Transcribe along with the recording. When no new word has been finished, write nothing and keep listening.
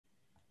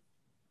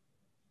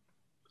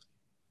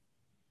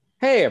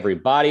Hey,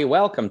 everybody.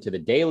 Welcome to the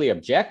Daily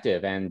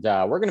Objective. And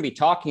we're going to be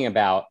talking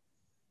about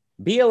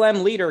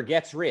BLM leader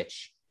gets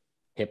rich.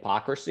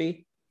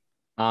 Hypocrisy?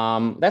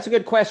 That's a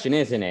good question,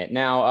 isn't it?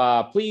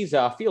 Now, please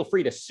feel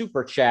free to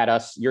super chat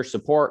us your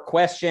support,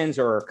 questions,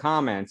 or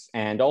comments.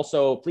 And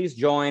also, please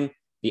join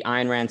the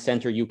Ayn Rand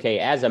Center UK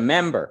as a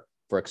member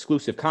for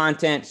exclusive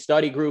content,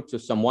 study groups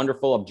with some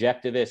wonderful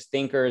objectivist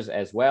thinkers,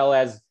 as well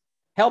as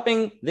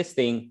helping this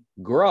thing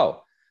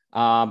grow.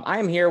 I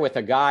am here with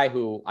a guy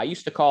who I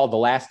used to call the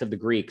last of the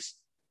Greeks,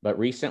 but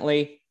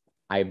recently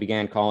I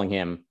began calling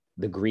him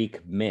the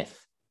Greek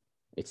myth.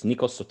 It's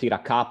Nikos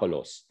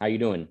Sotirakopoulos. How you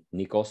doing,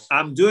 Nikos?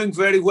 I'm doing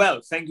very well.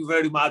 Thank you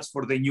very much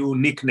for the new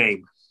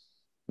nickname.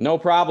 No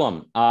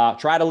problem.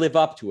 Try to live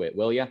up to it,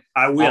 will you?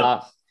 I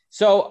will.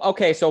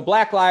 So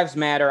Black Lives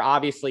Matter.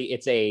 Obviously,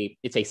 it's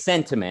a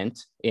sentiment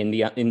in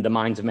the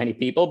minds of many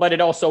people, but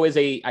it also is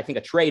I think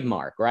a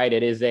trademark, right?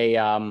 It is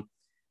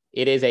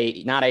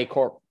not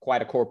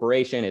quite a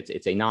corporation.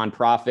 It's a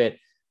nonprofit,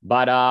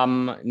 but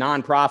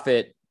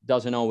nonprofit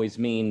doesn't always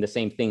mean the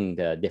same thing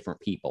to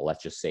different people.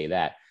 Let's just say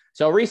that.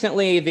 So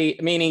recently,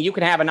 meaning you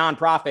can have a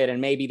nonprofit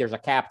and maybe there's a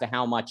cap to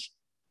how much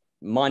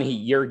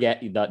money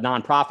the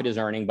nonprofit is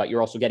earning, but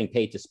you're also getting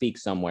paid to speak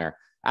somewhere.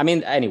 I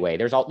mean, anyway,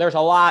 there's a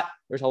lot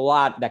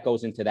that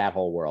goes into that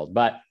whole world.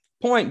 But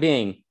point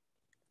being,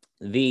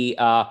 the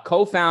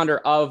co-founder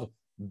of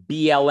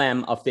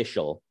BLM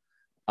official,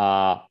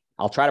 I'll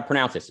try to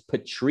pronounce this,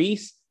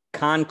 Patrisse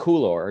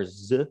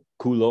Khan-Cullors,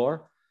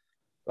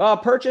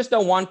 purchased a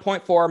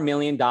 $1.4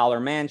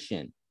 million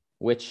mansion,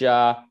 which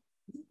I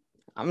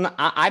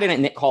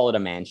didn't call it a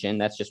mansion.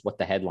 That's just what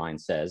the headline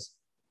says.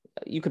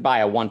 You could buy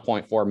a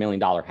 $1.4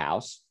 million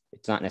house.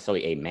 It's not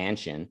necessarily a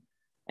mansion.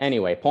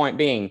 Anyway, point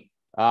being,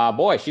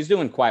 boy, she's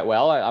doing quite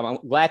well. I'm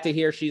glad to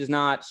hear she's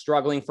not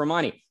struggling for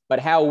money. But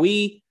how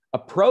we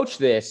approach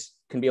this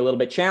can be a little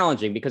bit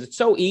challenging because it's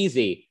so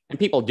easy. And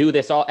people do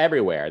this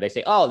everywhere. They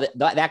say, oh,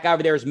 that guy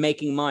over there is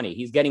making money.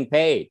 He's getting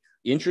paid.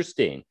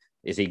 Interesting.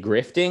 Is he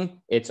grifting?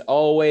 It's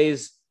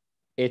always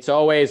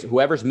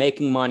whoever's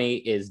making money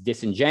is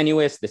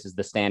disingenuous. This is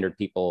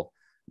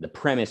the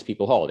premise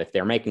people hold. If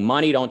they're making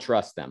money, don't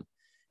trust them.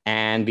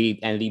 And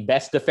the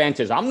best defense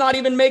is, I'm not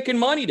even making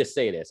money to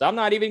say this. I'm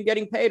not even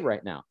getting paid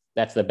right now.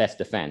 That's the best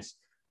defense.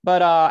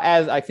 But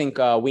as I think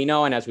we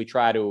know, and as we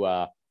try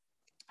to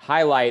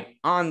highlight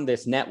on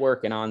this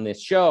network and on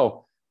this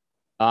show,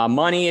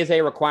 money is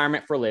a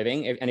requirement for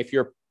living. And if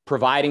you're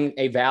providing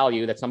a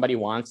value that somebody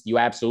wants, you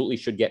absolutely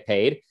should get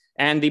paid.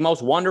 And the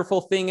most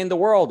wonderful thing in the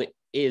world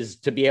is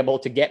to be able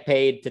to get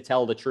paid to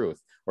tell the truth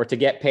or to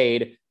get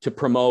paid to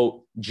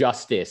promote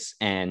justice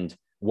and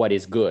what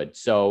is good.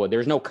 So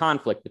there's no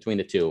conflict between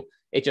the two.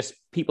 It just,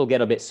 people get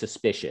a bit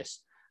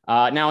suspicious.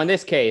 Now, in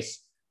this case,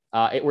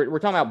 we're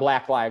talking about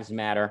Black Lives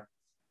Matter.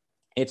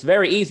 It's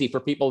very easy for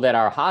people that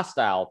are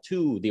hostile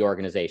to the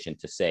organization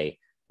to say,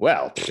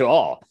 well,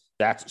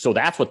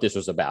 that's what this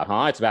was about,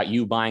 huh? It's about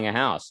you buying a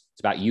house. It's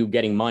about you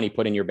getting money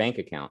put in your bank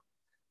account.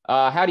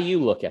 How do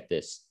you look at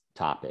this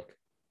topic?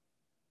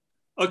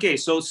 Okay,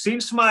 so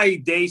since my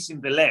days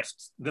in the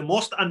left, the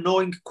most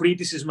annoying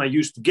criticism I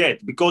used to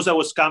get, because I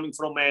was coming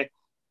from a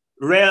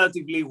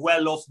relatively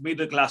well-off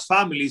middle-class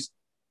families,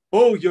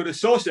 oh, you're a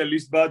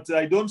socialist, but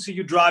I don't see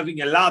you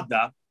driving a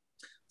Lada.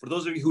 For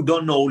those of you who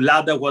don't know,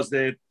 Lada was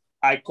the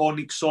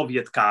iconic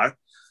Soviet car.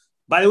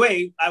 By the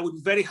way, I would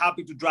be very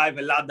happy to drive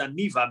a Lada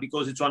Niva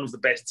because it's one of the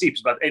best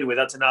Jeeps. But anyway,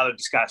 that's another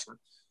discussion.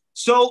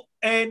 Or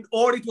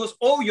it was,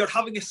 oh, you're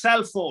having a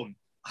cell phone.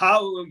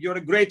 How you're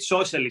a great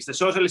socialist, a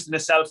socialist in a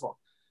cell phone.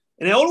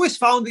 And I always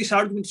found this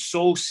argument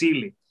so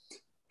silly.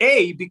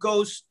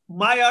 Because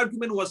my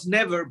argument was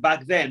never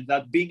back then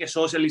that being a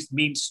socialist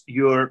means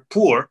you're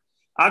poor.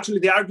 Actually,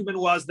 the argument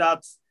was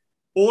that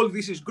all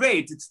this is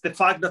great. It's the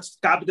fact that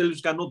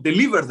capitalism cannot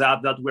deliver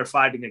that we're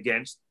fighting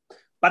against.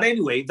 But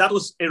anyway, that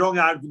was a wrong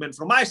argument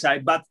from my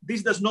side, but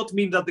this does not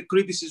mean that the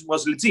criticism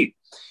was legit.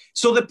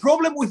 So the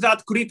problem with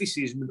that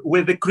criticism,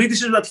 with the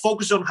criticism that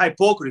focuses on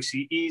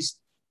hypocrisy, is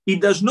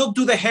it does not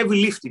do the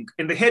heavy lifting.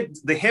 And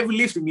the heavy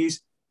lifting is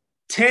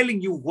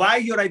telling you why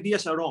your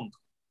ideas are wrong.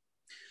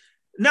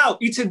 Now,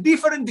 it's a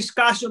different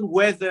discussion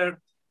whether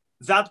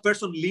that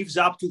person lives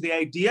up to the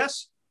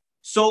ideas.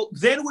 So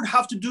then we'd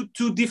have to do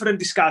two different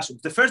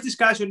discussions. The first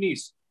discussion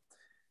is,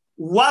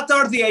 what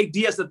are the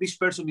ideas that this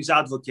person is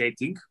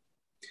advocating?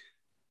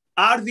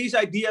 Are these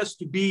ideas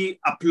to be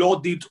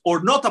applauded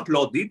or not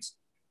applauded?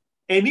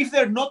 And if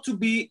they're not to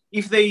be,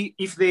 if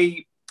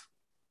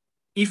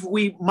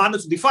we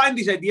manage to define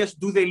these ideas,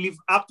 do they live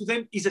up to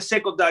them is a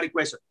secondary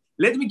question.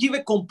 Let me give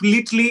a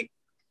completely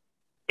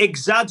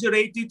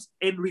exaggerated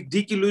and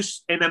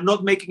ridiculous, and I'm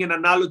not making an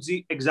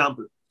analogy,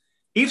 example.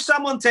 If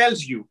someone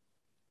tells you,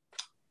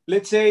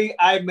 let's say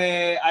I'm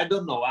an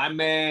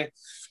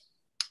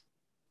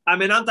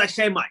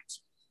anti-Semite.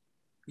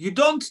 You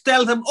don't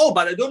tell them, oh,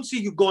 but I don't see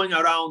you going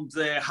around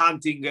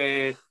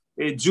hunting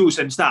Jews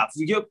and stuff.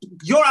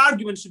 Your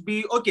argument should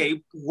be,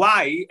 okay,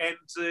 why? And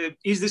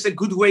is this a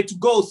good way to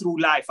go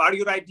through life? Are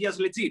your ideas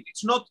legit?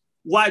 It's not,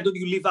 why don't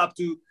you live up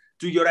to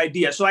to your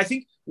idea. So I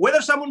think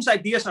whether someone's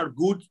ideas are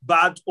good,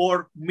 bad,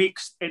 or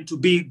mixed, and to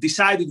be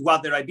decided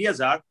what their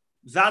ideas are,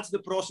 that's the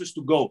process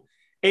to go.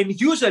 And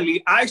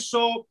usually I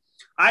saw,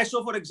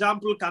 for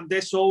example,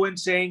 Candace Owen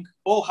saying,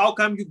 oh, how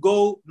come you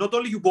go, not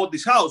only you bought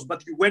this house,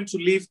 but you went to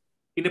live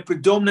in a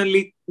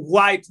predominantly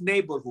white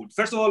neighborhood.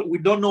 First of all, we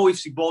don't know if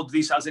she bought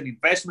this as an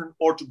investment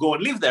or to go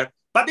and live there.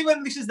 But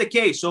even this is the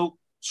case. So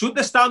should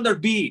the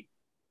standard be,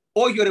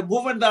 oh, you're a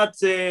movement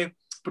that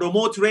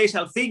promotes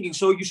racial thinking,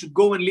 so you should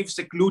go and live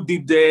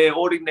secluded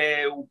or in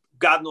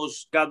God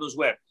knows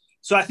where.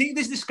 So I think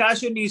this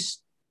discussion is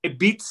a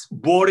bit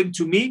boring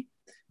to me.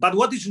 But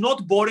what is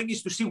not boring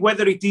is to see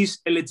whether it is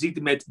a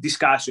legitimate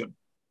discussion.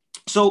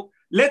 So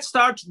let's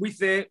start with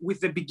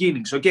the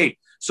beginnings, okay?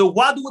 So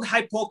what would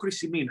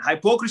hypocrisy mean?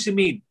 Hypocrisy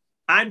means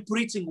I'm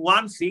preaching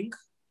one thing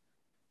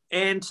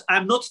and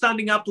I'm not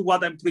standing up to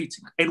what I'm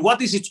preaching. And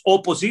what is its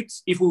opposite,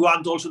 if we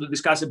want also to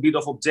discuss a bit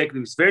of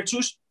objectivist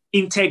virtues?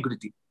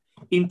 Integrity.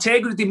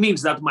 Integrity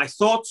means that my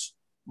thoughts,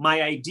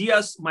 my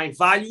ideas, my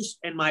values,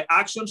 and my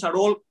actions are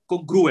all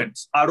congruent,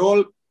 are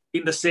all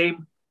in the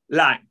same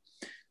line.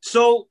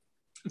 So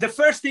the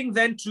first thing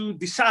then to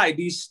decide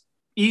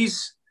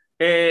is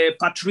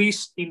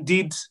Patrisse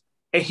indeed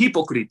a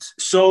hypocrite?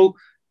 So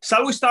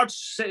shall we start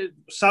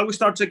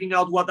checking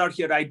out what are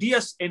her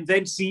ideas and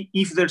then see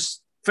if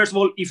there's, first of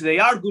all, if they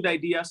are good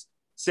ideas,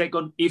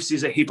 second, if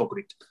she's a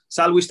hypocrite.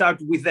 Shall we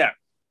start with there?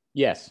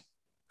 Yes.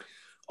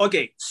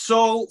 Okay,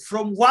 so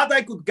from what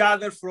I could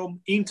gather from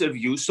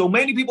interviews, so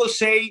many people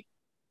say,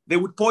 they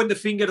would point the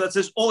finger that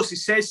says, oh, she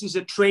says she's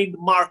a trained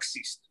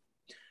Marxist.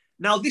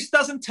 Now, this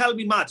doesn't tell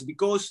me much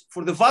because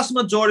for the vast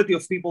majority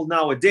of people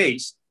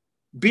nowadays,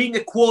 being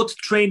a quote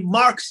trained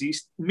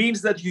Marxist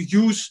means that you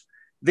use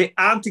the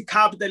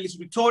anti-capitalist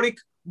rhetoric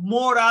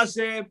more as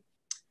a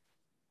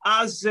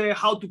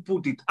how to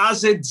put it,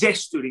 as a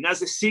gesturing,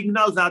 as a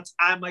signal that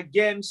I'm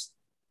against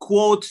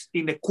quote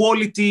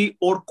inequality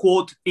or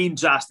quote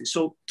injustice.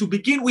 So to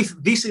begin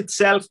with, this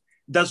itself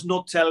does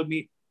not tell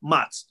me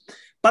much.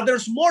 But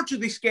there's more to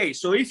this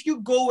case. So if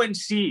you go and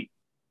see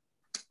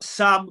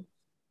some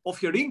of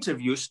her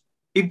interviews,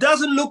 it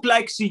doesn't look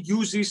like she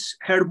uses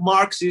her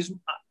Marxism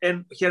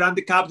and her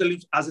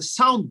anti-capitalism as a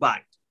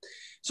soundbite.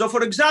 So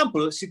for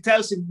example, she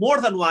tells in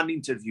more than one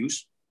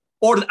interviews,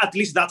 or at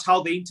least that's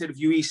how the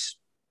interview is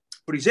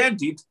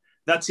presented,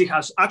 that she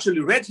has actually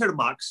read her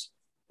Marx,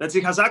 that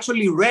she has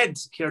actually read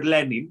her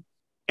Lenin.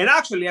 And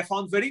actually, I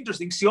found very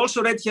interesting, she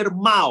also read her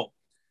Mao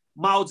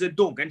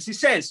Zedong. And she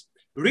says,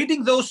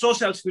 reading those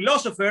social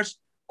philosophers,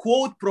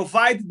 quote,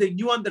 provided the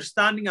new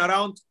understanding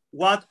around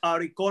what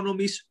our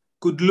economies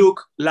could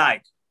look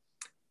like.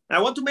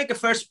 I want to make a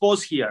first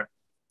pause here.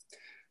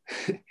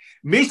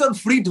 Milton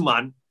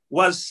Friedman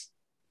was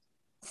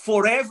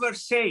forever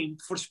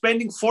shamed for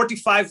spending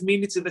 45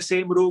 minutes in the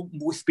same room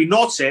with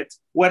Pinochet,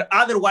 where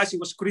otherwise he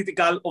was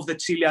critical of the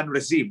Chilean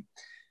regime.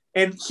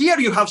 And here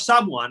you have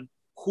someone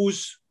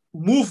whose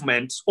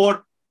movements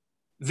or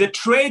the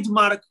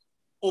trademark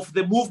of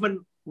the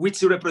movement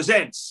which he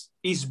represents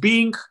is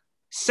being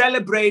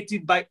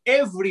celebrated by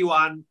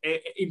everyone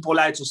in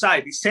polite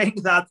society, saying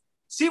that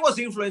she was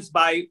influenced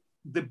by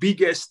the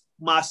biggest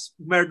mass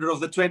murder of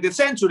the 20th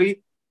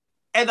century,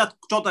 and that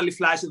totally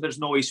flies and there's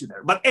no issue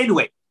there. But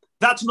anyway,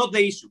 that's not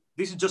the issue.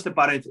 This is just a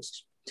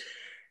parenthesis.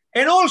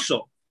 And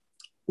also,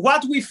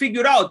 what we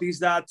figure out is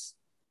that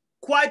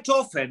quite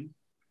often,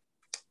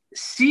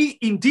 she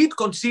indeed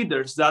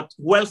considers that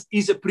wealth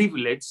is a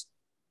privilege,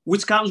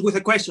 which comes with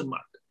a question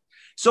mark.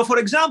 So for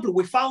example,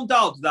 we found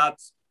out that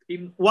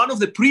in one of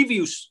the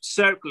previous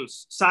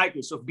cycles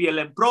of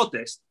BLM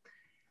protest,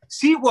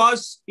 she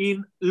was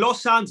in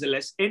Los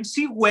Angeles and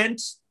she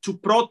went to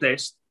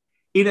protest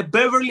in a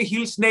Beverly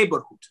Hills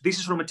neighborhood. This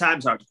is from a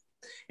Times article.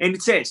 And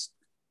it says,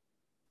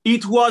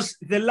 it was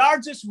the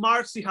largest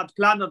march she had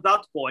planned at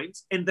that point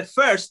and the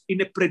first in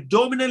a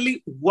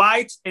predominantly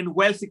white and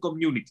wealthy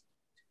community.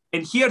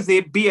 And here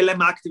the BLM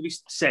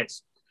activist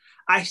says,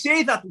 I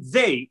say that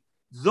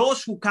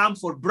those who come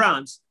for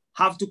brands,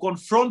 have to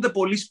confront the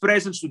police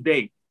presence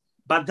today,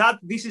 but that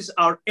this is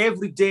our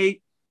everyday,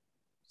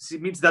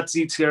 it means that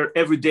it's her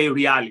everyday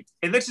reality.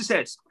 And then she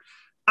says,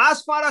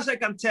 as far as I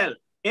can tell,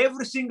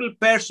 every single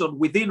person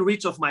within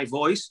reach of my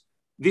voice,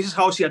 this is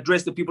how she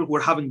addressed the people who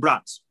were having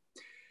brands.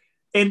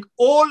 And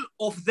all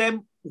of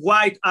them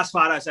white, as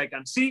far as I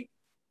can see,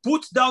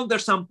 put down their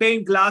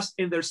champagne glass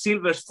and their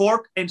silver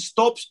fork and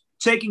stops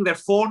checking their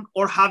phone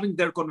or having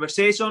their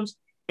conversations.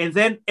 And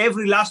then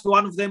every last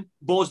one of them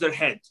bows their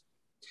head.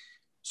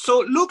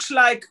 So it looks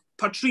like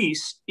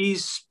Patrisse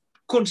is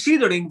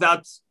considering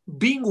that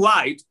being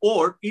white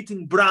or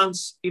eating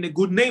brands in a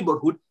good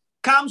neighborhood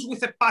comes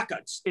with a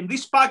package. And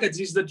this package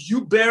is that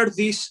you bear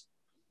this,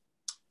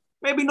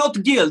 maybe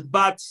not guilt,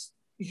 but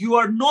you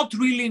are not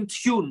really in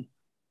tune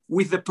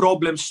with the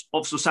problems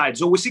of society.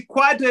 So we see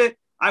quite a,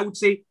 I would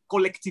say,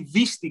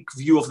 collectivistic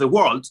view of the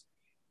world.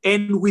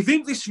 And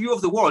within this view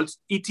of the world,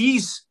 it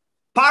is,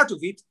 part of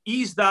it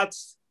is that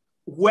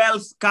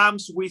wealth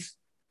comes with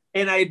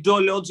an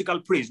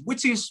ideological prism,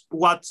 which is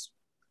what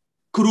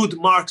crude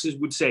Marxists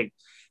would say.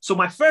 So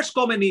my first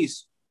comment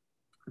is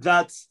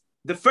that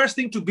the first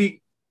thing to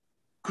be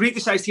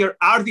criticized here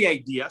are the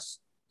ideas,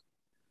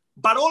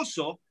 but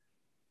also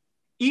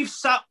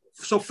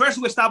so first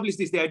we establish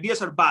this, the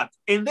ideas are bad.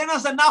 And then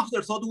as an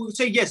afterthought, we would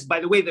say, yes, by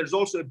the way, there's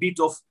also a bit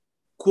of,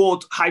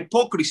 quote,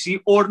 hypocrisy,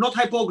 or not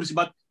hypocrisy,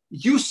 but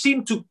you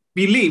seem to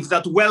believe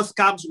that wealth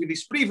comes with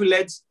this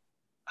privilege.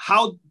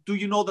 How do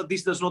you know that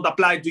this does not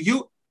apply to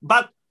you?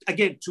 But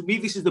again, to me,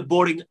 this is the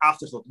boring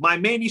afterthought. My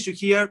main issue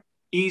here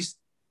is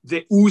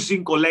the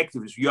oozing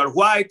collectivism. You are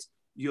white,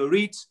 you're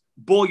rich,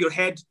 bow your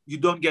head, you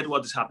don't get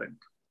what is happening.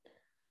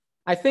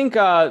 I think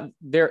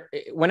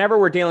whenever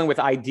we're dealing with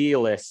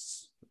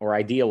idealists or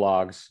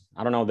ideologues,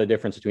 I don't know the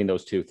difference between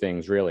those two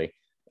things, really.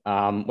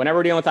 Whenever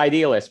we're dealing with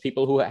idealists,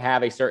 people who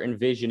have a certain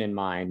vision in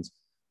mind,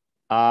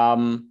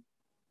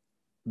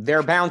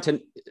 they're bound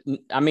to,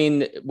 I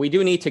mean, we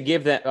do need to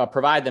give them,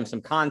 provide them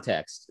some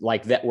context,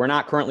 like that we're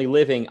not currently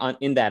living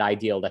in that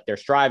ideal that they're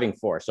striving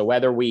for. So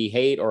whether we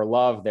hate or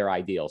love their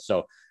ideal.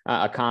 So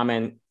a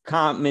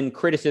common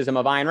criticism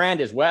of Ayn Rand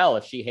is, well,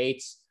 if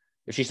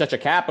she's such a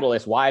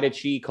capitalist, why did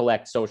she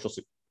collect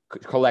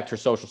her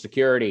social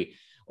security?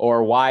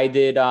 Or why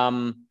did,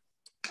 or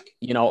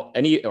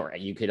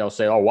you could also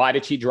say, oh, why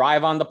did she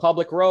drive on the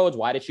public roads?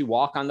 Why did she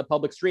walk on the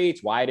public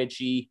streets? Why did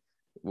she,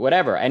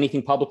 whatever,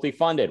 anything publicly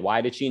funded?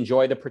 Why did she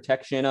enjoy the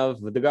protection of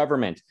the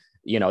government,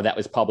 that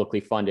was publicly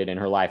funded in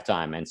her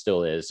lifetime and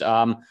still is?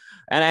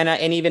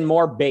 And even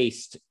more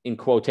based, in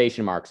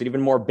quotation marks,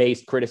 even more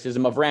based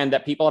criticism of Rand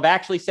that people have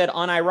actually said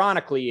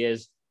unironically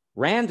is,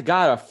 Rand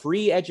got a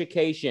free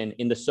education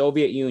in the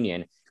Soviet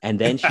Union, and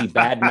then she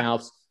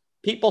badmouths.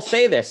 People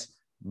say this,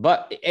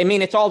 but I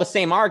mean, it's all the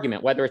same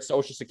argument, whether it's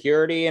Social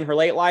Security in her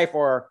late life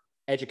or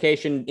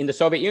education in the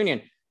Soviet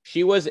Union.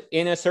 She was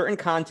in a certain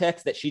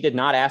context that she did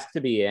not ask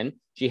to be in.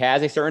 She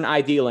has a certain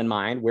ideal in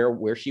mind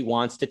where she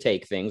wants to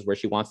take things, where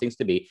she wants things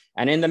to be.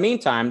 And in the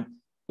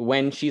meantime,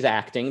 when she's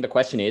acting, the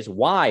question is,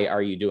 why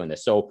are you doing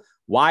this? So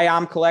why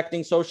I'm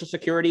collecting Social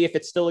Security, if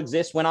it still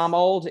exists when I'm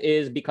old,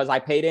 is because I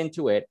paid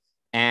into it.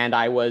 And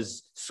I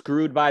was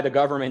screwed by the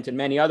government in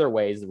many other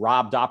ways,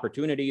 robbed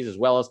opportunities as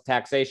well as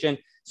taxation.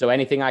 So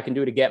anything I can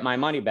do to get my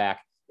money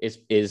back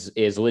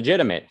is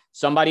legitimate.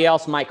 Somebody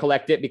else might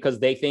collect it because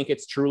they think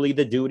it's truly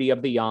the duty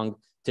of the young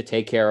to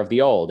take care of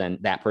the old. And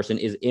that person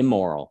is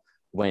immoral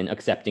when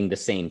accepting the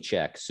same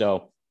check.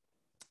 So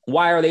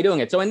why are they doing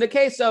it? So in the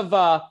case of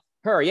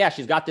her, yeah,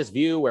 she's got this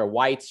view where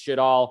whites should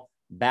all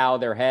bow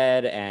their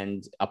head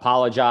and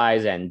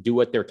apologize and do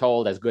what they're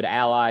told as good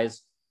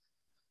allies.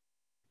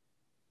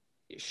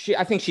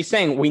 I think she's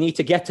saying we need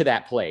to get to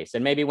that place.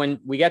 And maybe when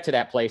we get to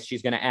that place,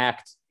 she's going to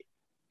act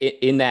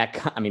in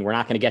that. I mean, we're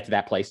not going to get to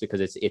that place because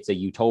it's a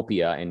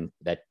utopia and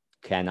that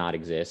cannot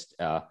exist.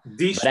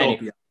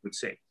 Dystopia, I would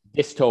say.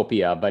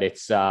 Dystopia, but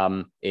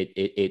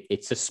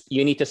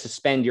you need to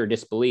suspend your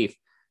disbelief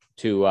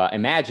to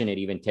imagine it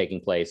even taking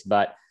place.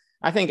 But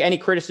I think any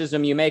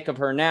criticism you make of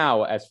her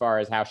now, as far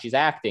as how she's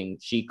acting,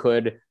 she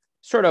could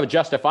sort of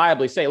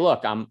justifiably say,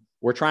 look,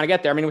 we're trying to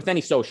get there. I mean, with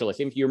any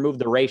socialist, if you remove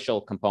the racial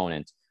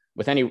component,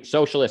 with any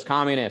socialist,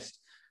 communist,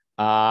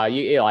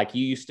 you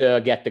used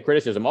to get the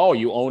criticism, oh,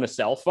 you own a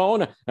cell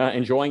phone,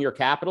 enjoying your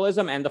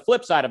capitalism. And the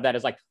flip side of that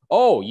is like,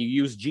 oh, you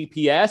use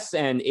GPS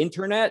and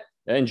internet,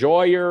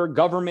 enjoy your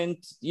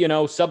government,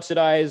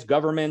 subsidized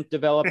government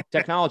developed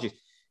technologies.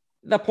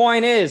 The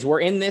point is,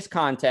 we're in this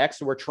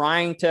context. We're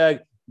trying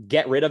to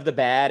get rid of the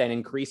bad and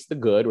increase the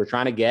good. We're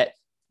trying to get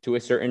to a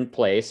certain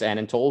place. And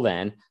until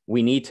then,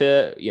 we need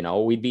to,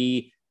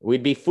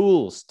 we'd be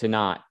fools to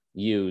not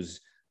use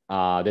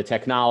the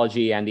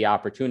technology and the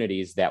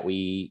opportunities that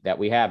we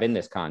have in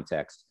this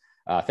context.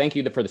 Thank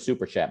you for the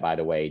super chat, by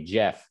the way,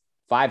 Jeff,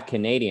 $5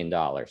 Canadian.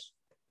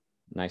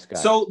 Nice guy.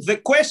 So the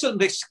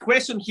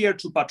question here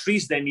to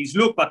Patrisse then is,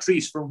 look,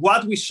 Patrisse, from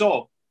what we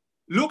saw,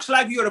 looks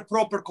like you're a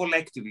proper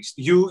collectivist.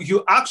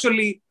 You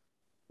actually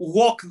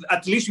walk,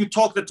 at least you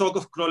talk the talk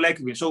of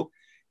collectivism. So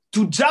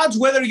to judge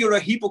whether you're a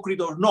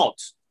hypocrite or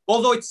not,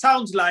 although it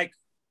sounds like,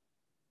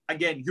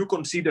 again, you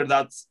consider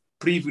that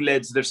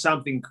privilege, there's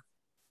something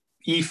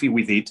iffy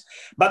with it.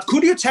 But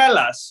could you tell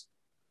us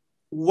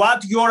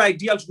what your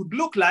ideals would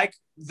look like?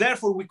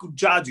 Therefore, we could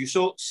judge you.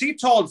 So she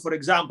told, for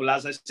example,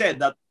 as I said,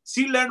 that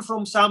she learned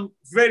from some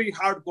very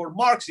hardcore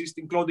Marxists,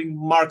 including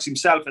Marx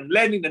himself and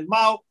Lenin and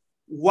Mao,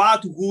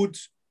 what would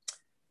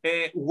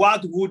I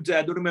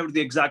don't remember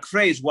the exact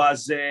phrase,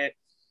 was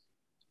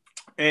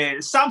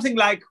something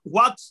like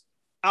what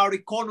our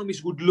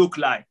economies would look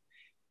like.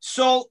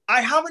 So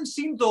I haven't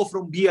seen, though,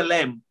 from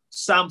BLM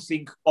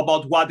something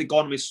about what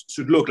economies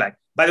should look like.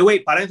 By the way,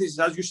 parenthesis,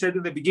 as you said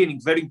in the beginning,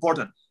 very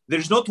important.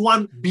 There's not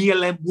one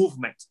BLM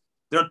movement.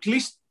 There are at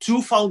least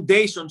two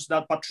foundations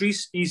that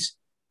Patrisse is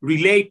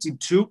related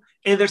to,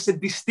 and there's a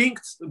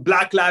distinct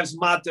Black Lives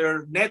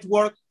Matter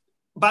network.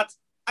 But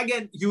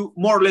again, you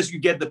more or less, you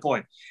get the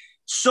point.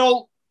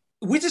 So,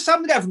 which is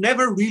something I've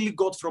never really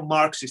got from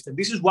Marxists, and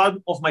this is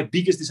one of my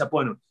biggest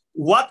disappointments.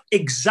 What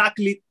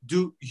exactly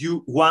do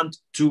you want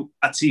to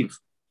achieve?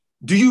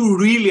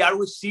 Are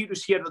we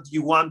serious here that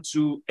you want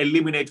to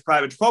eliminate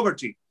private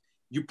property?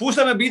 You push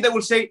them a bit, they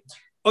will say,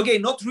 okay,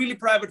 not really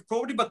private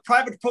property, but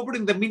private property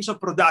in the means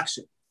of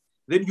production.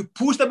 Then you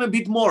push them a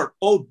bit more.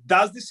 Oh,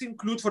 does this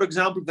include, for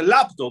example, the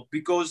laptop?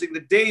 Because in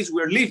the days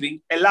we're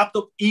living, a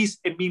laptop is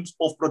a means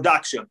of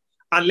production,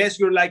 unless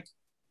you're like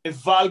a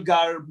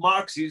vulgar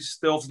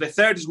Marxist of the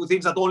 30s who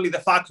thinks that only the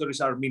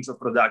factories are means of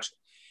production.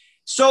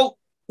 So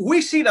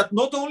we see that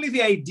not only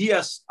the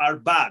ideas are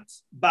bad,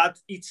 but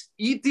it's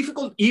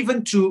difficult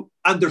even to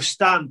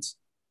understand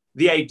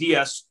the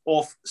ideas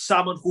of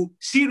someone who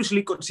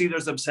seriously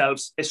considers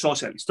themselves a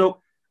socialist.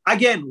 So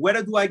again,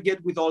 where do I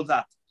get with all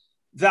that?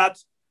 That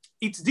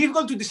it's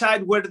difficult to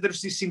decide whether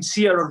this is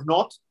sincere or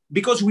not,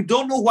 because we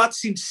don't know what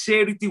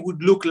sincerity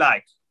would look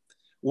like.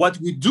 What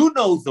we do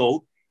know,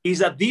 though, is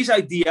that these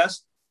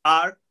ideas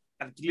are,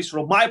 at least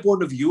from my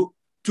point of view,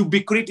 to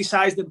be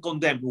criticized and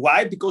condemned.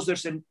 Why? Because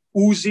there's an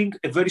oozing,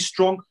 a very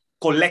strong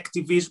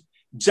collectivism,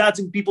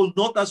 judging people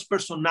not as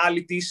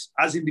personalities,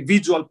 as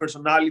individual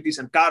personalities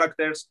and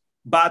characters,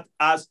 but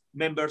as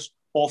members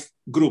of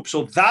groups.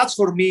 So that's,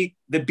 for me,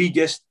 the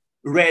biggest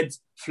red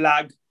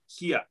flag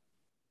here.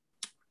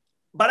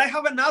 But I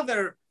have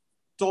another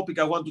topic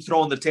I want to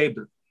throw on the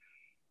table.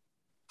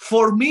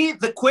 For me,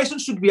 the question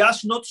should be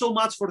asked not so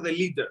much for the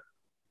leader.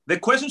 The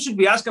question should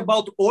be asked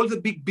about all the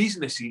big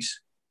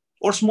businesses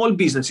or small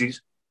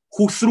businesses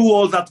who threw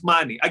all that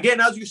money.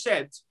 Again, as you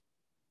said,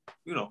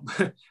 you know,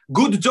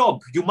 good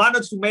job. You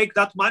managed to make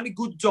that money,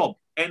 good job.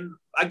 And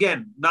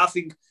again,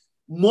 nothing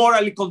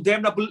morally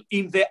condemnable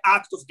in the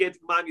act of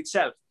getting money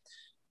itself.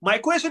 My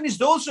question is,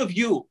 those of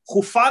you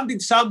who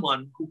funded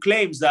someone who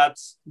claims that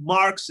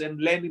Marx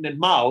and Lenin and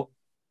Mao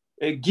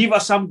give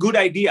us some good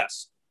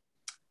ideas.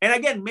 And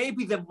again,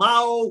 maybe the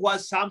Mao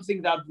was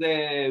something that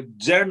the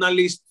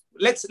journalist,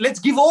 let's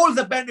give all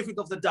the benefit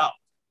of the doubt.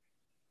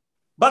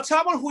 But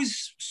someone who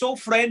is so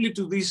friendly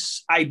to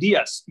these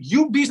ideas,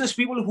 you business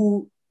people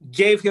who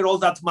gave her all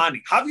that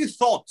money, have you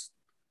thought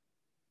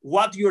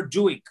what you're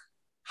doing?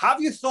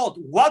 Have you thought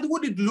what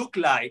would it look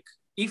like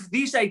if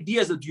these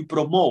ideas that you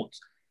promote,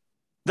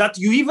 that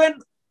you even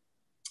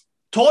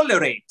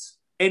tolerate,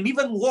 and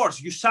even worse,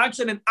 you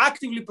sanction and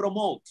actively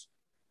promote,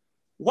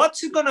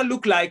 what's it going to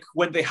look like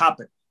when they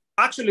happen?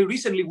 Actually,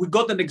 recently, we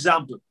got an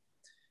example.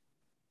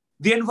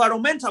 The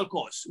environmental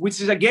cause, which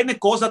is, again, a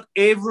cause that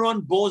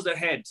everyone bows their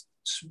head.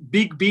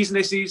 Big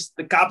businesses,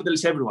 the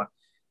capitalists, everyone.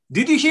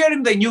 Did you hear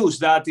in the news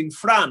that in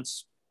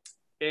France,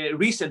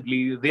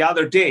 recently, the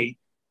other day,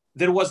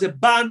 there was a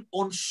ban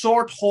on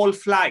short-haul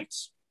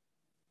flights?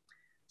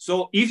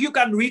 So if you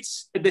can reach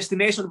a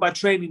destination by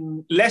train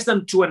in less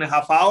than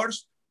 2.5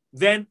 hours,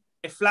 then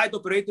a flight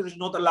operator is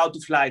not allowed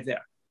to fly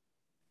there.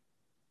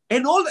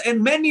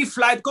 And many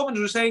flight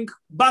companies are saying,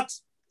 but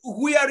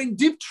we are in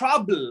deep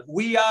trouble.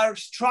 We are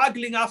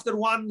struggling after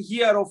 1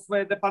 year of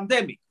the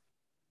pandemic.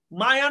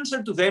 My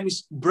answer to them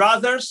is,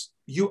 brothers,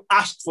 you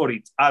asked for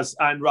it, as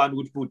Ayn Rand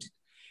would put it.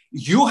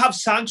 You have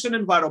sanctioned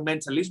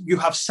environmentalism. You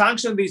have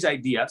sanctioned these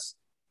ideas.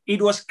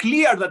 It was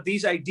clear that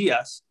these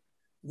ideas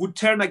would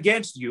turn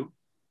against you.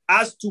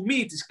 As to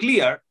me, it is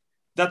clear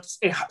that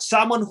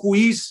someone who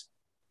is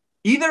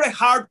either a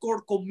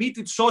hardcore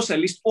committed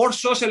socialist or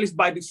socialist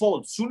by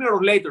default, sooner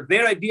or later,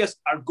 their ideas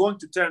are going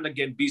to turn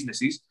against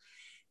businesses.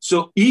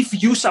 So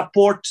if you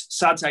support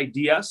such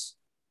ideas,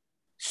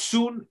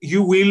 soon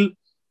you will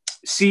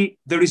see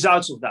the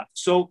results of that.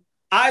 So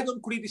I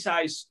don't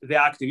criticize the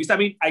activists. I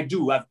mean, I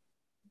do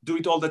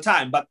it all the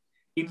time. But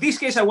in this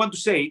case, I want to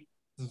say,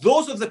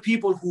 those of the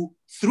people who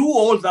threw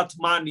all that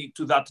money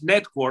to that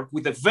network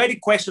with the very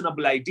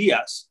questionable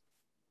ideas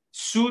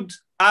should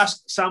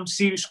ask some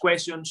serious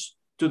questions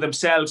to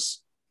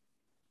themselves,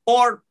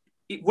 or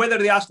whether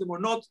they ask them or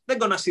not, they're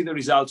going to see the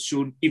results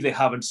soon if they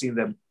haven't seen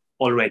them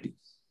already.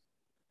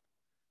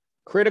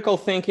 Critical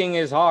thinking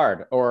is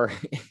hard, or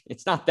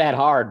it's not that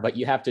hard, but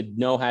you have to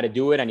know how to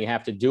do it, and you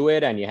have to do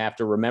it, and you have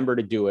to remember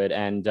to do it.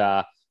 And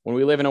when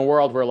we live in a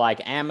world where,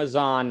 like,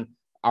 Amazon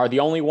are the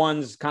only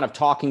ones kind of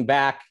talking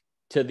back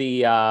to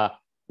the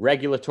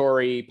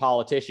regulatory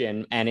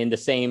politician, and in the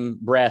same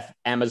breath,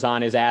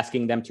 Amazon is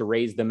asking them to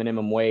raise the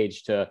minimum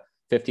wage to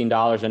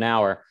 $15 an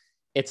hour.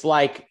 It's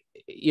like,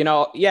 you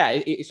know, yeah,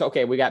 it's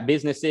okay. We got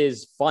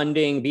businesses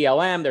funding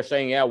BLM. They're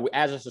saying, yeah,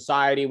 as a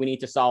society, we need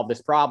to solve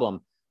this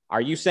problem.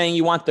 Are you saying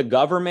you want the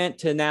government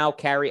to now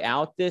carry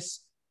out this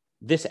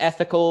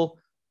ethical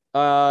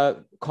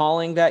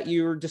calling that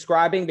you're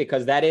describing?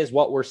 Because that is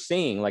what we're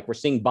seeing. Like, we're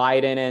seeing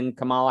Biden and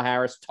Kamala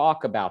Harris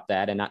talk about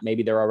that, and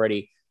maybe they're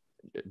already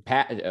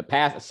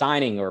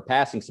signing or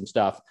passing some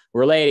stuff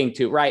relating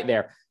to right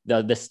there.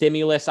 The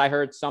stimulus, I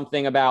heard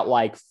something about,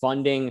 like,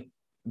 funding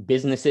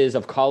businesses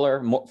of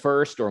color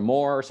first or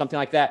more or something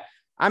like that.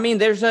 I mean,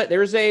 there's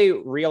a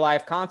real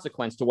life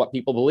consequence to what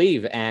people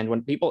believe. And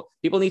when people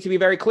need to be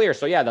very clear.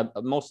 So yeah,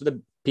 most of the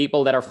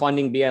people that are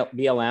funding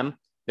BLM,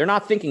 they're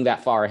not thinking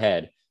that far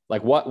ahead.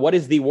 Like, what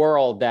is the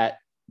world that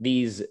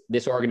this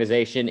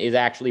organization is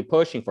actually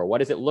pushing for? What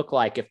does it look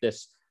like if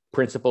this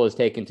principle is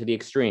taken to the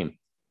extreme?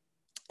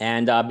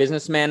 And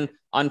businessmen,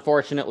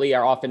 unfortunately,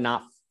 are often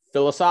not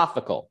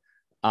philosophical.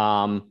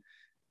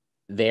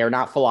 they're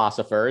not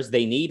philosophers.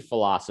 They need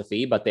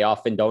philosophy, but they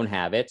often don't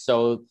have it.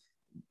 So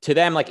to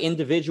them, like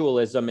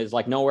individualism is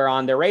like nowhere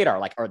on their radar.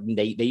 Like, or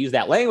they use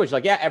that language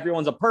like, yeah,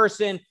 everyone's a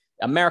person.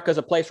 America's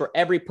a place where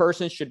every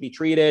person should be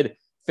treated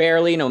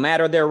fairly, no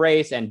matter their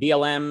race. And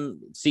BLM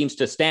seems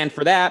to stand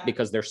for that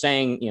because they're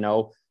saying,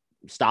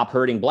 stop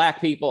hurting Black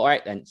people.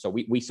 Right. And so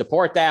we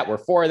support that. We're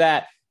for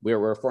that.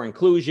 We're for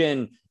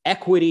inclusion,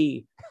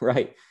 equity.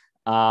 Right.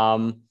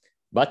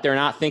 But they're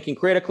not thinking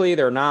critically.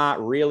 They're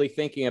not really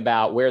thinking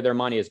about where their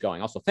money is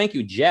going. Also, thank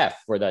you,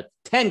 Jeff, for the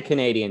 10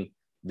 Canadian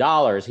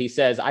dollars. He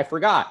says, I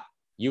forgot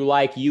you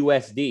like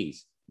USDs.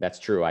 That's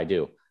true. I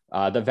do.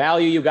 The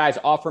value you guys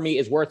offer me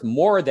is worth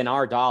more than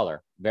our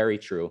dollar. Very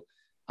true.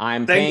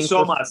 I'm paying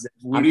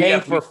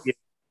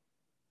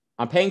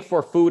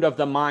for food of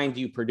the mind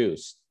you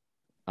produce.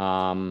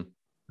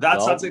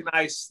 That's such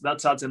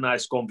a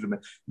nice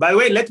compliment. By the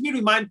way, let me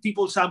remind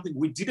people something.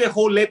 We did a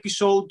whole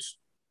episode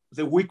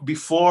the week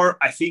before,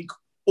 I think,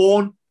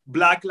 on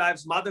Black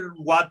Lives Matter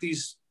and what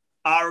is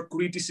our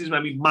criticism, I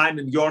mean, mine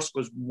and yours,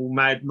 because we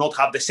might not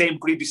have the same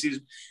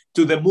criticism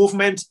to the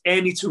movement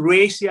and its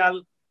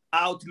racial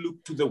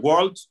outlook to the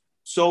world.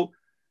 So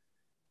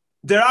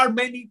there are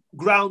many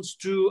grounds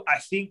to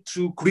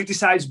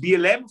criticize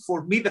BLM.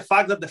 For me, the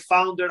fact that the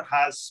founder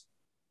has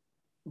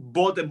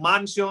bought a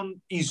mansion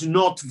is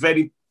not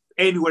very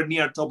anywhere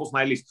near top of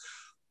my list.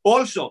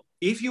 Also,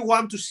 if you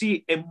want to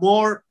see a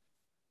more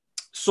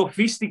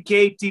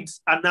sophisticated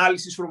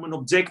analysis from an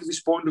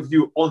objectivist point of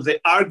view on the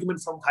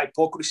argument from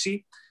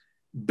Hypocrisy,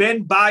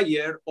 Ben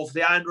Bayer of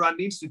the Ayn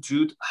Rand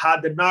Institute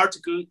had an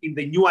article in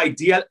the New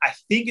Ideal, I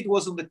think it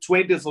was on the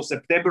 20th of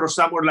September or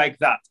somewhere like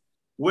that,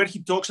 where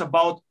he talks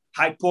about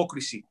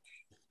hypocrisy.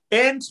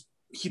 And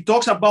he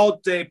talks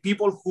about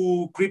people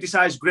who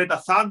criticize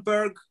Greta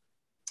Thunberg,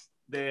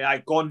 the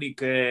iconic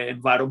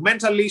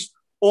environmentalist,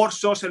 or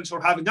socialists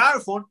for having an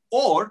iPhone,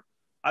 or,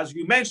 as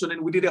you mentioned,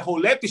 and we did a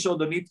whole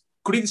episode on it,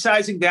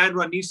 criticizing the Ayn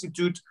Rand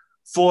Institute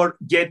for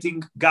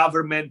getting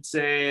government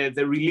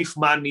the relief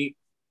money.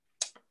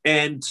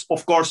 And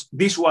of course,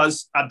 this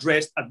was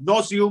addressed ad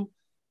nauseum,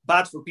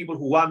 but for people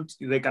who want,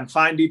 they can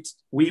find it.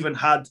 We even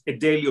had a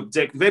daily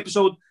objective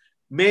episode.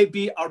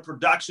 Maybe our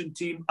production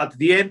team at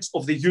the end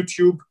of the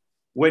YouTube,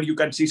 when you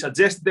can see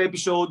suggested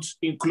episodes,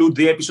 include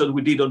the episode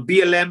we did on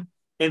BLM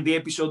and the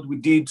episode we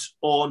did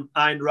on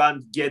Ayn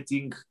Rand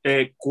getting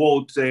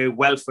quote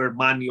welfare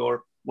money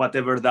or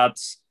whatever that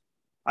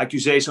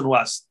accusation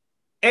was.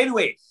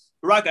 Anyway,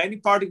 Rucka, any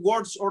parting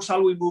words, or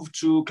shall we move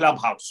to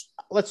Clubhouse?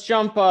 Let's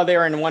jump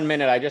there in 1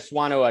 minute. I just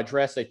want to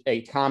address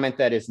a comment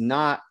that is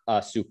not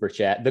a super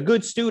chat. The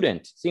good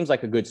student seems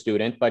like a good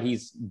student, but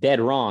he's dead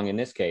wrong in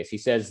this case. He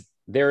says,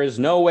 there is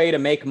no way to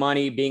make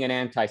money being an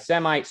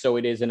anti-Semite, so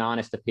it is an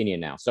honest opinion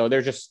now. So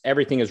there's just,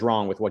 everything is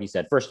wrong with what he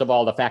said. First of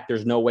all, the fact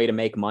there's no way to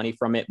make money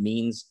from it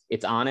means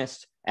it's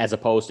honest, as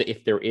opposed to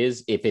if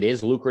it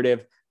is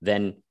lucrative,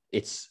 then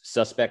it's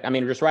suspect. I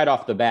mean, just right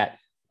off the bat,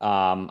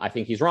 I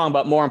think he's wrong,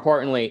 but more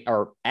importantly,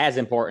 or as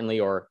importantly,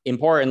 or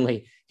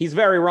importantly, he's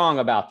very wrong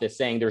about this,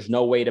 saying there's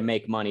no way to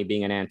make money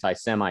being an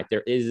anti-Semite.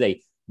 There is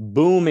a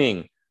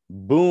booming.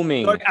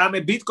 Sorry, I'm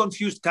a bit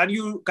confused. Can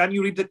you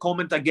read the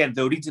comment again,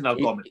 the original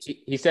comment?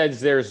 He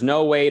says there's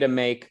no way to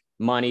make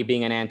money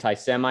being an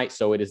anti-Semite,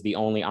 so it is the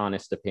only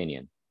honest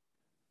opinion.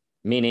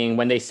 Meaning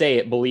when they say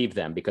it, believe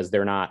them, because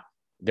they're not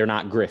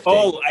grifting.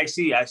 Oh, I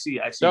see.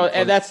 So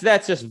and that's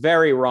just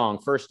very wrong,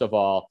 first of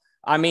all.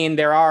 I mean,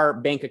 there are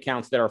bank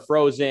accounts that are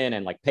frozen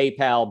and like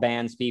PayPal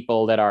bans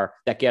people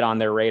that get on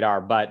their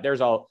radar, but there's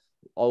a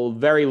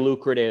very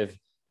lucrative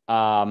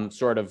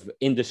sort of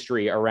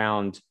industry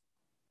around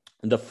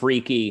the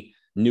freaky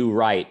new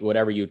right,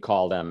 whatever you'd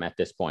call them at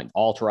this point,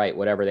 alt-right,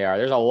 whatever they are.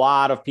 There's a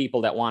lot of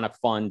people that want to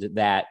fund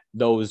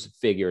those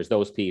figures,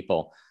 those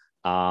people.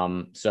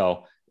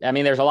 So, I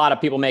mean, there's a lot of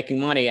people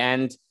making money.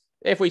 And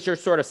if we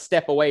just sort of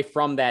step away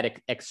from that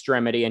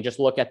extremity and just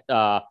look at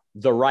the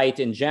right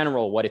in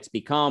general, what it's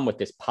become with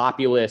this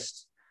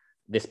populist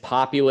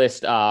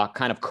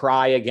kind of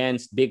cry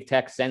against big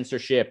tech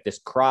censorship, this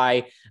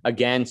cry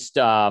against,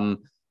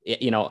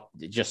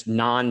 just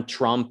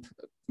non-Trump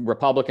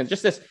Republicans,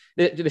 just this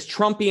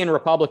Trumpian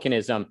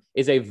republicanism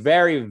is a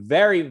very,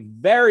 very,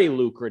 very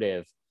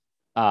lucrative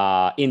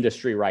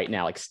industry right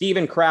now. Like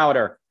Steven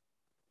Crowder,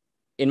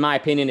 in my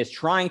opinion, is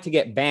trying to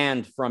get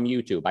banned from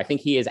YouTube. I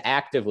think he is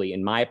actively,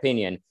 in my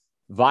opinion,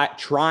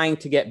 trying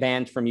to get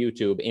banned from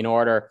YouTube in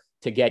order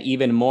to get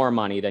even more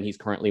money than he's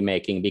currently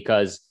making,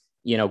 because,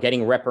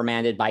 getting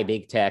reprimanded by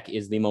big tech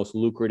is the most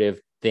lucrative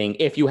thing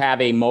if you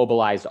have a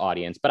mobilized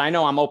audience. But I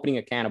know I'm opening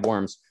a can of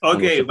worms.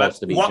 Okay, but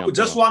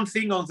just one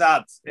thing on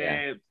that.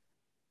 Yeah.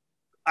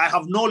 I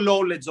have no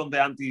knowledge on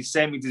the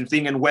anti-Semitism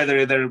thing and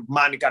whether their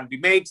money can be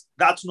made.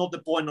 That's not the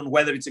point on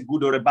whether it's a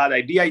good or a bad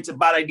idea. It's a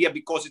bad idea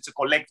because it's a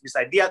collectivist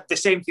idea. The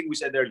same thing we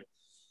said earlier.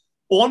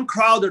 On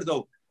Crowder,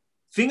 though,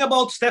 think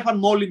about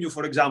Stefan Molyneux,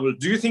 for example.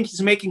 Do you think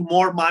he's making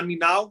more money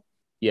now?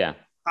 Yeah.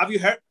 Have you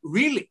heard?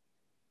 Really?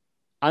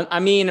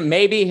 I mean,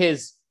 maybe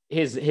his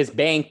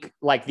bank,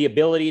 like the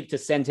ability to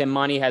send him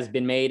money has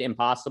been made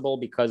impossible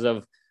because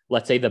of,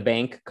 let's say, the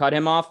bank cut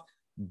him off.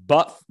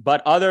 But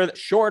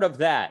short of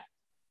that,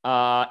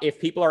 if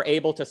people are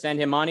able to send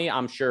him money,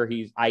 I'm sure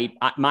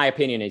my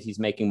opinion is he's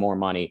making more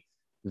money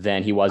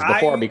than he was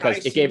before,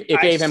 because it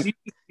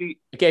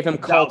gave him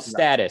cult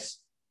status.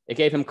 It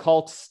gave him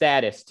cult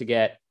status to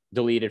get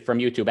deleted from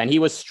YouTube. And he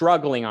was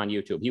struggling on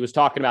YouTube. He was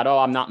talking about, oh,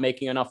 I'm not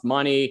making enough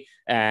money.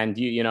 And,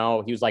 he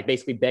was like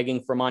basically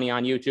begging for money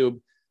on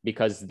YouTube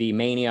because the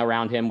mania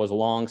around him was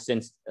long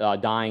since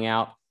dying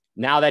out.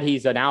 Now that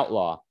he's an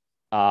outlaw,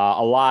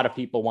 a lot of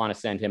people want to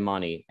send him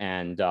money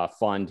and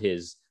fund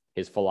his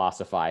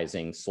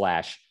philosophizing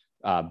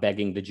 /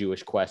 begging the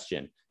Jewish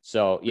question.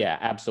 So, yeah,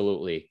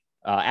 absolutely.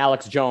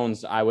 Alex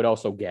Jones, I would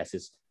also guess,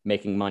 is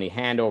making money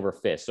hand over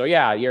fist. So,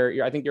 yeah,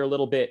 I think you're a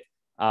little bit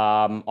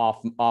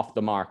off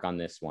the mark on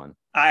this one.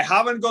 I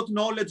haven't got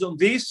knowledge on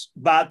this,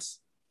 but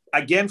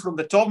again, from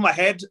the top of my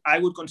head, I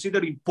would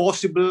consider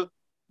impossible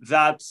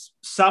that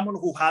someone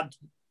who had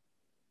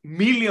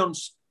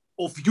millions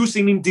of views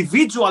in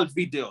individual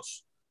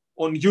videos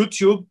on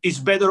YouTube is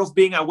better off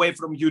being away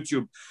from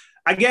YouTube.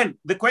 Again,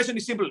 the question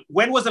is simple.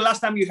 When was the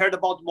last time you heard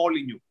about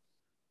Molyneux?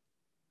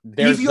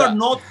 If you're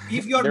not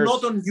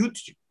on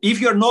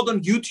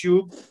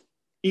YouTube,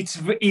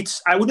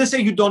 it's I wouldn't say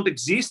you don't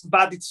exist,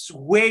 but it's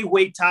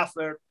way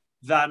tougher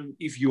than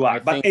if you are.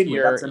 But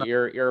anyway,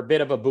 you're a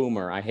bit of a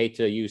boomer. I hate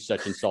to use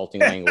such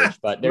insulting language,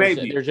 but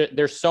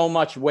there's so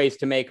much ways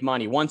to make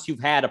money once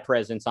you've had a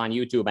presence on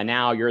YouTube, and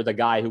now you're the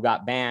guy who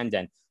got banned,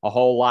 and a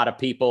whole lot of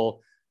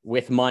people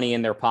with money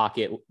in their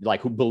pocket,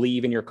 like who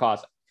believe in your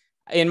cause.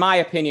 In my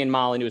opinion,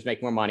 Molyneux is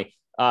making more money.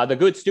 The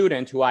good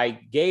student who I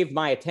gave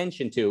my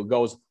attention to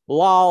goes,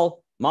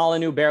 lol,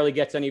 Molyneux barely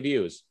gets any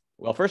views.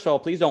 Well, first of all,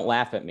 please don't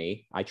laugh at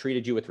me. I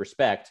treated you with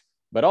respect.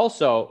 But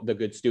also, the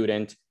good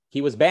student,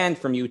 he was banned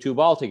from YouTube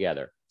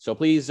altogether. So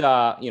please,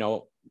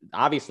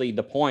 obviously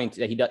the point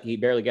that he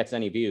barely gets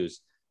any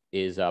views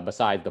is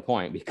beside the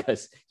point,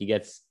 because he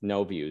gets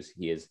no views.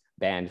 He is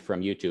banned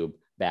from YouTube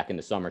back in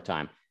the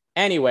summertime.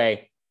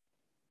 Anyway,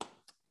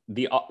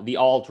 the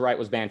alt-right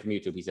was banned from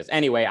YouTube, he says.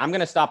 Anyway, I'm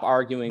going to stop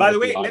arguing. By the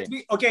way,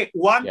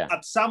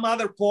 at some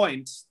other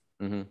point,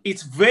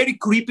 it's very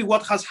creepy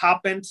what has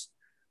happened.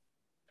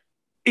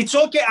 It's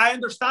okay. I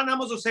understand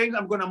Amazon saying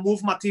I'm going to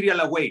move material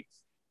away.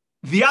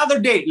 The other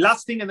day,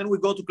 last thing, and then we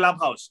go to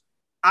Clubhouse.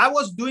 I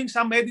was doing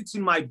some edits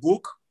in my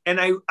book, and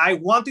I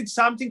wanted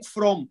something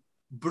from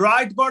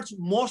Breitbart's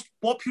most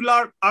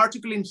popular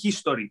article in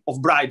history of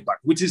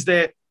Breitbart, which is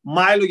the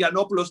Milo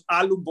Yiannopoulos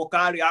Alum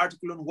Bokhari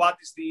article on what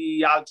is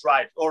the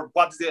alt-right, or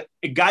what is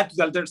a guide to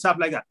the alternative, stuff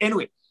like that.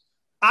 Anyway,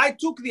 I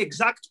took the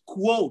exact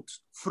quote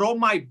from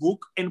my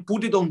book and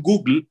put it on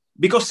Google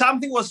because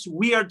something was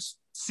weird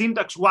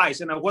syntax-wise,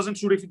 and I wasn't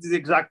sure if it is the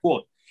exact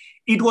quote.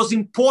 It was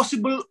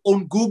impossible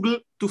on Google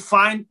to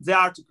find the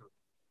article.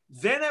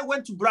 Then I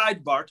went to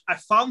Breitbart, I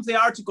found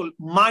the article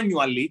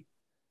manually,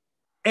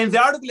 and the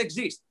article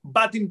exists,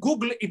 but in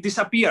Google, it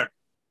disappeared.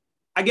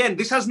 Again,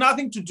 this has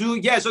nothing to do,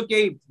 yes,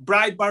 okay,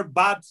 Breitbart,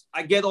 but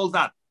I get all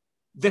that.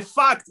 The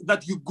fact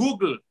that you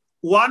Google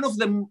one of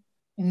the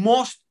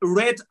most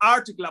read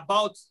article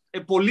about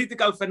a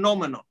political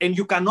phenomenon and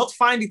you cannot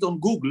find it on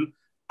Google,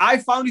 I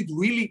found it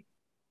really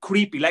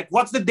creepy. Like,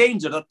 what's the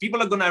danger that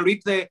people are going to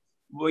read the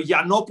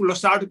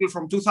Yiannopoulos article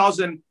from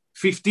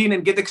 2015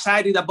 and get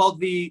excited about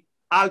the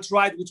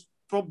alt-right, which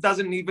probably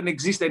doesn't even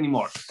exist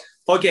anymore?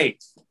 Okay.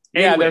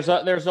 Anyway.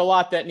 Yeah, there's a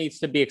lot that needs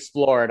to be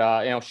explored.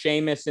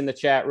 Seamus in the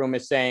chat room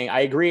is saying,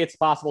 I agree it's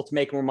possible to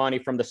make more money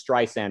from the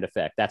Streisand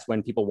effect. That's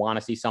when people want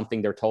to see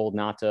something they're told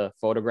not to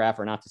photograph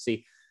or not to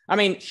see. I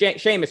mean,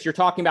 Seamus, you're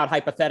talking about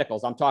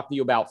hypotheticals. I'm talking to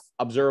you about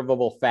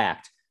observable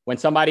fact. When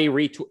somebody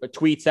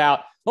tweets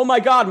out, oh my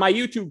God, my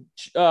YouTube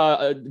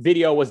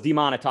video was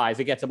demonetized,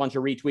 it gets a bunch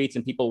of retweets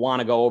and people want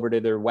to go over to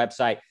their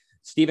website.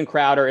 Steven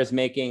Crowder is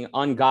making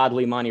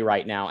ungodly money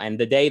right now. And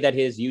the day that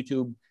his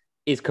YouTube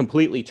is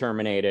completely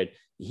terminated,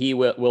 he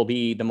will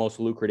be the most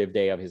lucrative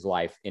day of his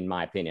life, in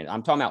my opinion.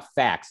 I'm talking about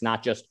facts,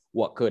 not just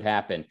what could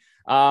happen.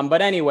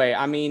 But anyway,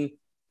 I mean,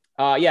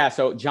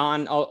 so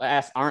John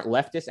asks, aren't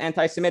leftists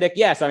anti-Semitic?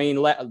 Yes, I mean,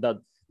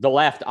 the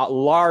left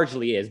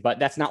largely is, but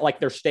that's not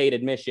like their state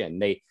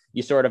admission.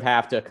 You sort of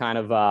have to kind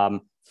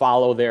of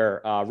follow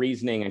their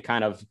reasoning and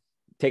kind of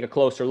take a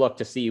closer look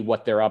to see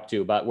what they're up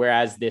to. But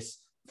whereas this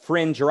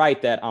fringe right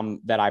that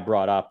I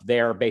brought up,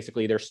 they're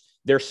basically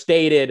their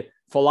stated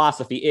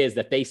philosophy is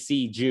that they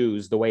see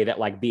Jews the way that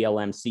like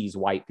BLM sees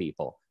white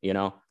people,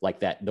 like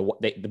that the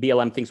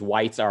BLM thinks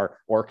whites are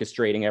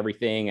orchestrating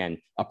everything and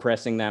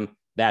oppressing them.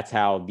 That's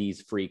how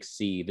these freaks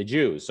see the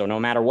Jews. So no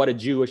matter what a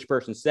Jewish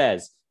person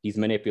says, he's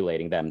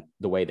manipulating them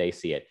the way they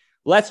see it.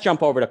 Let's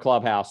jump over to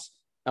Clubhouse.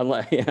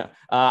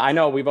 I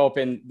know we've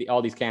opened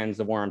all these cans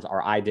of worms,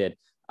 or I did.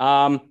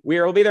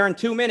 We will be there in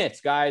 2 minutes,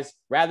 guys.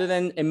 Rather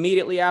than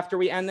immediately after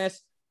we end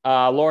this,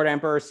 Lord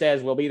Emperor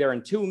says we'll be there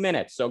in 2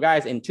 minutes. So,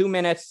 guys, in 2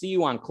 minutes, see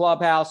you on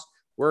Clubhouse.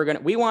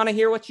 We want to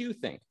hear what you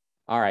think.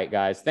 All right,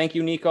 guys. Thank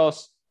you,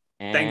 Nikos.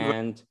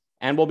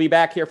 And we'll be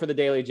back here for the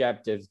Daily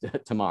Objectives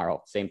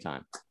tomorrow, same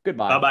time.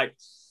 Goodbye. Bye-bye.